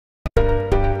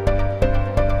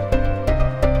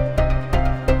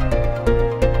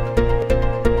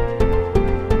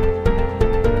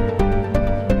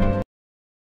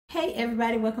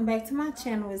everybody, welcome back to my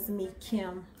channel. It's me,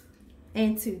 Kim,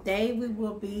 and today we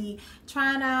will be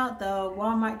trying out the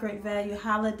Walmart Great Value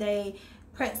Holiday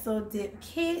Pretzel Dip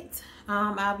Kit.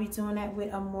 I'll be doing that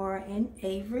with Amora and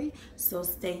Avery, so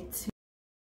stay tuned.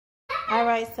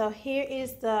 Alright, so here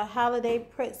is the Holiday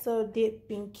Pretzel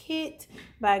Dipping Kit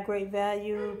by Great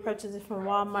Value. Purchased it from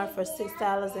Walmart for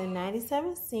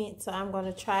 $6.97. So I'm going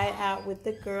to try it out with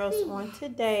the girls on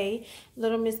today.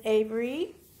 Little Miss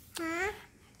Avery. Huh?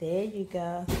 There you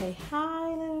go. Say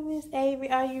hi, Little Miss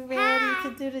Avery. Are you ready to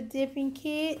do the dipping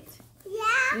kit?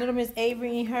 Yeah. Little Miss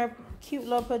Avery in her cute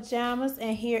little pajamas.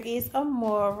 And here is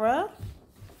Amora.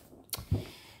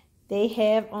 They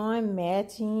have on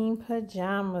matching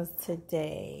pajamas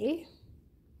today.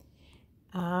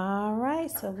 All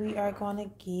right, so we are going to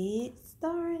get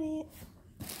started.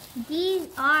 These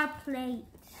are plates.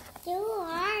 You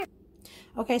are.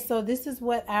 Okay, so this is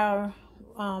what our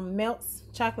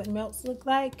chocolate melts look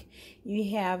like.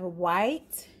 You have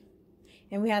white,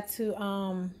 and we have to,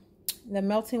 the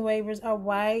melting wafers are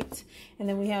white, and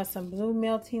then we have some blue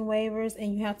melting wafers,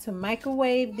 and you have to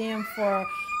microwave them for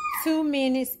 2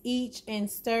 minutes each and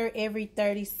stir every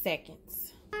 30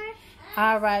 seconds.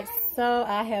 Alright, so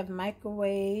I have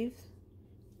microwaved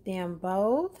them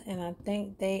both, and I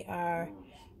think they are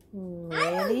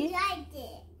ready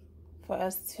for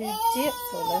us to dip.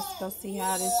 So let's go see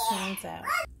how this turns out.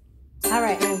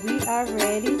 Alright, and we are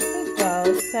ready to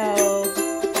go. So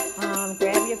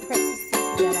grab your pretzel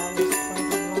stick that I was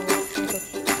going to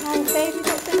sprinkle. Oh baby,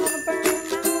 that thing gonna burn your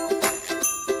mouth.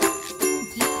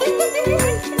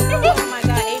 Oh my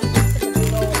God, Amy just took a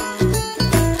big old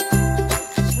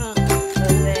chunk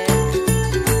of that.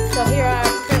 So here are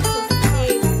our pretzel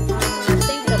sticks. I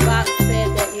think the box said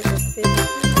that it was 50.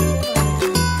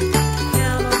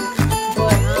 Count them.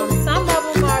 But some of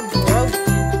them are broken.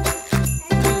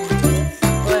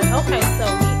 But okay, so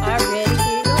we are ready.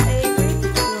 Here you go, Avery.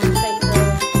 You want to take the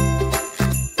blue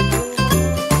one?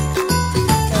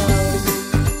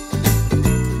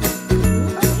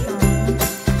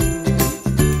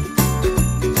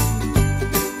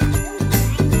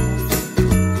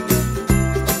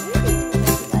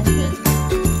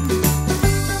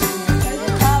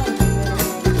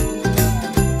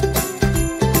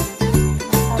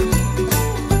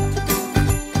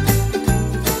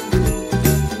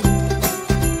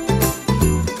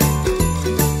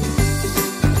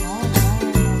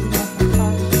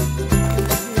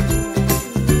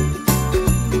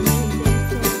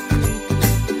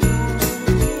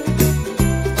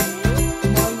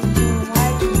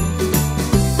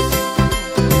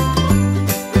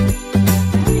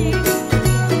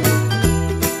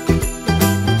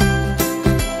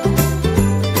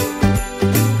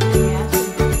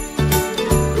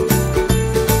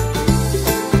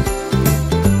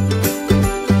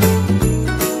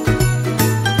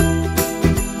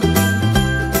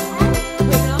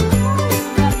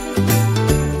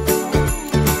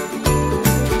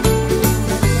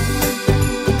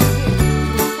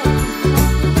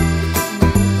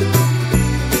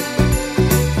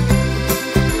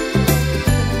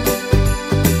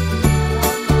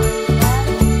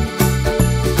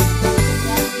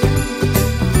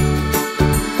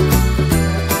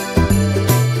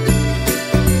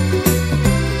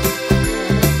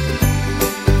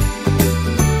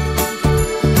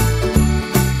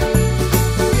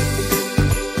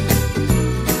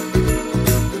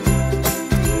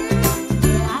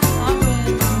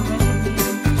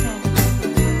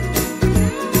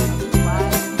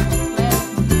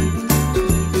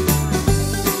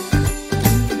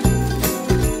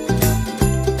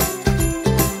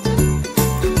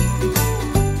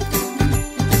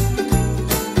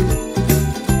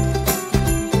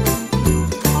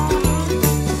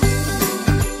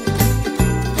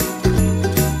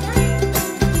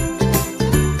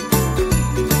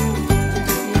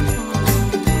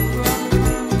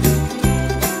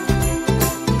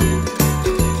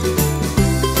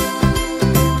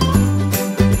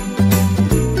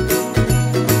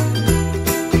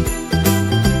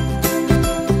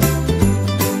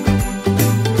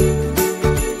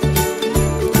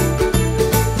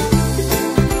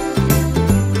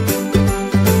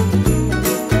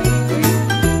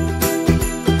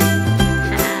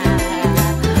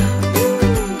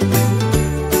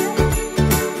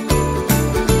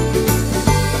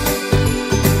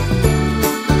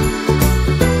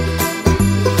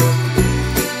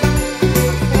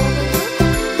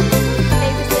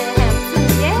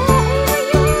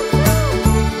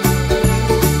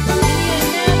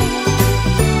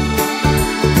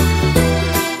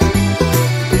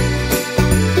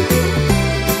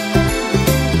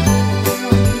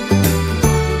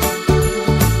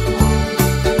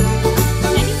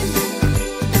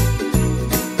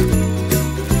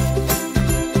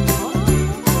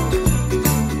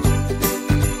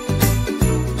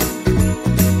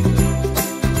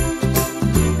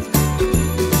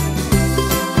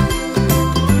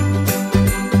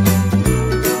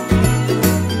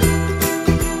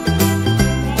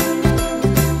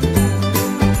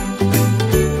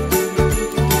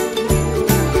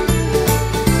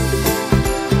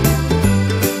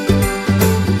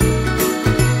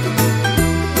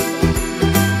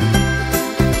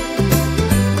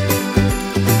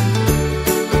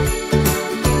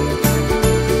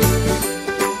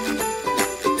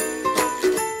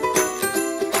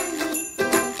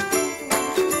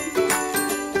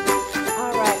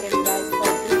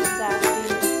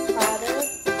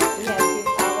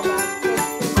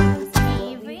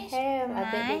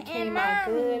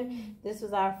 This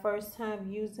was our first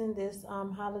time using this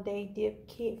holiday dip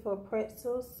kit for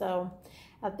pretzels. So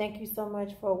I thank you so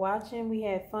much for watching. We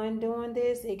had fun doing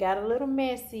this. It got a little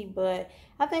messy, but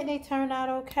I think they turned out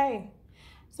okay.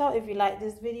 So if you like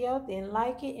this video, then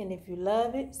like it. And if you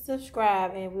love it,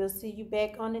 subscribe. And we'll see you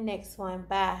back on the next one.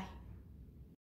 Bye.